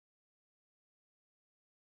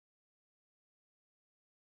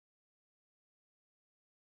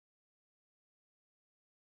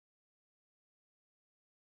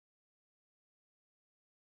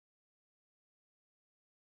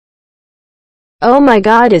Oh my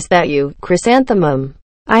god, is that you, Chrysanthemum?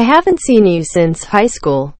 I haven't seen you since high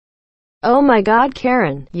school. Oh my god,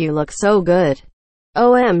 Karen, you look so good.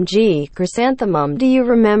 OMG, Chrysanthemum, do you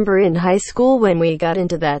remember in high school when we got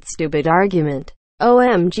into that stupid argument?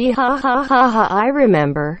 OMG, ha ha ha ha, I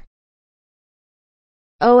remember.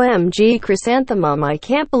 OMG, Chrysanthemum, I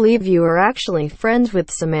can't believe you are actually friends with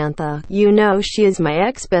Samantha. You know she is my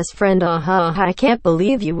ex-best friend. I can't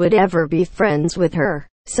believe you would ever be friends with her.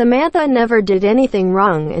 Samantha never did anything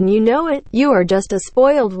wrong and you know it. You are just a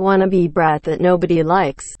spoiled wannabe brat that nobody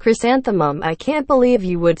likes. Chrysanthemum, I can't believe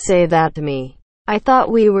you would say that to me. I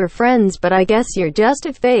thought we were friends, but I guess you're just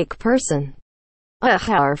a fake person.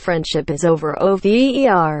 Our friendship is over.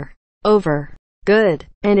 Over. Over. Good.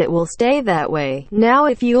 And it will stay that way. Now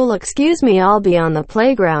if you'll excuse me, I'll be on the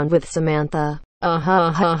playground with Samantha.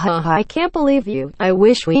 I can't believe you. I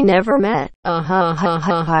wish we never met.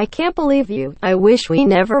 I can't believe you. I wish we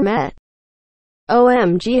never met.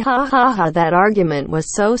 OMG, ha ha ha, that argument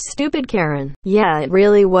was so stupid, Karen. Yeah, it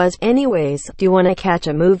really was. Anyways, do you want to catch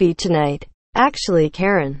a movie tonight? Actually,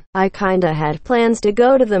 Karen, I kinda had plans to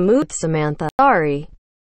go to the movies, Samantha. Sorry.